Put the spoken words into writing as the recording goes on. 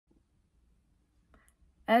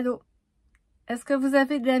Allô? Est-ce que vous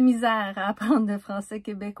avez de la misère à apprendre le français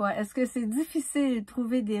québécois? Est-ce que c'est difficile de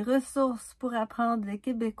trouver des ressources pour apprendre le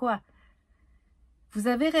québécois? Vous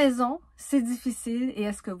avez raison, c'est difficile et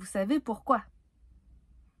est-ce que vous savez pourquoi?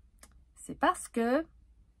 C'est parce que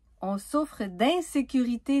on souffre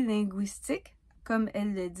d'insécurité linguistique, comme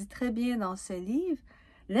elle le dit très bien dans ce livre.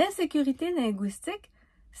 L'insécurité linguistique,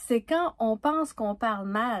 c'est quand on pense qu'on parle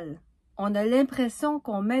mal. On a l'impression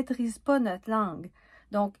qu'on ne maîtrise pas notre langue.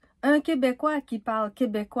 Donc, un Québécois qui parle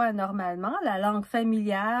québécois normalement, la langue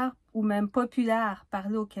familière ou même populaire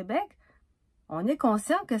parlée au Québec, on est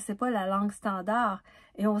conscient que ce n'est pas la langue standard.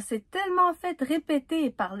 Et on s'est tellement fait répéter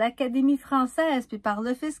par l'Académie française, puis par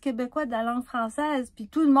l'Office québécois de la langue française, puis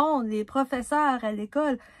tout le monde, les professeurs à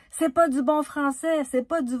l'école, c'est pas du bon français, c'est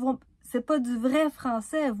pas du vrai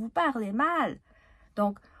français, vous parlez mal.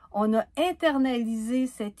 Donc, on a internalisé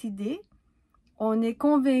cette idée. On est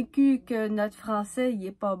convaincu que notre français, il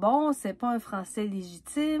n'est pas bon, c'est pas un français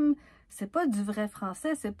légitime, c'est pas du vrai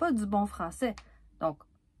français, c'est pas du bon français. Donc,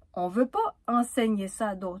 on ne veut pas enseigner ça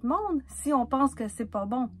à d'autres mondes si on pense que c'est pas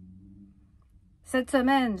bon. Cette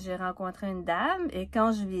semaine, j'ai rencontré une dame et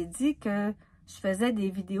quand je lui ai dit que je faisais des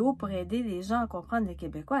vidéos pour aider les gens à comprendre le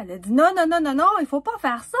québécois, elle a dit « Non, non, non, non, non, il ne faut pas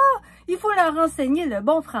faire ça, il faut leur enseigner le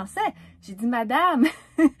bon français. » J'ai dit « Madame,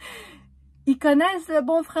 ils connaissent le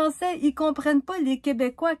bon français, ils ne comprennent pas les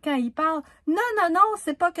Québécois quand ils parlent. Non, non, non,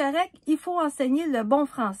 c'est pas correct, il faut enseigner le bon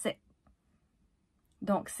français. »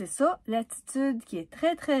 Donc, c'est ça, l'attitude qui est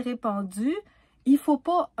très, très répandue. Il ne faut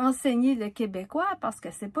pas enseigner le québécois parce que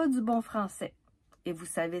ce n'est pas du bon français. Et vous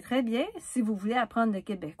savez très bien, si vous voulez apprendre le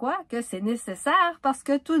québécois, que c'est nécessaire parce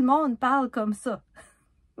que tout le monde parle comme ça.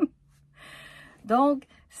 Donc,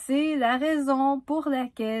 c'est la raison pour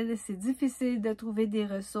laquelle c'est difficile de trouver des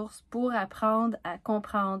ressources pour apprendre à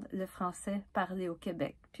comprendre le français parlé au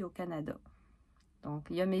Québec puis au Canada. Donc,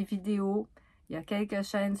 il y a mes vidéos. Il y a quelques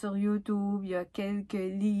chaînes sur YouTube, il y a quelques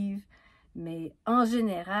livres, mais en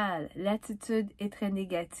général, l'attitude est très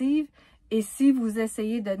négative. Et si vous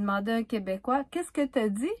essayez de demander à un Québécois, qu'est-ce que tu as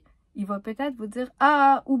dit? Il va peut-être vous dire,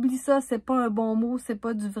 ah, oublie ça, c'est pas un bon mot, c'est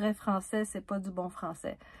pas du vrai français, c'est pas du bon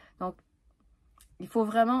français. Donc, il faut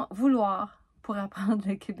vraiment vouloir pour apprendre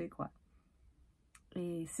le québécois.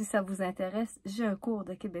 Et si ça vous intéresse, j'ai un cours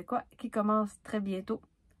de québécois qui commence très bientôt.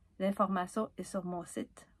 L'information est sur mon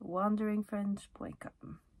site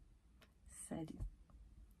wanderingfrench.com. Salut!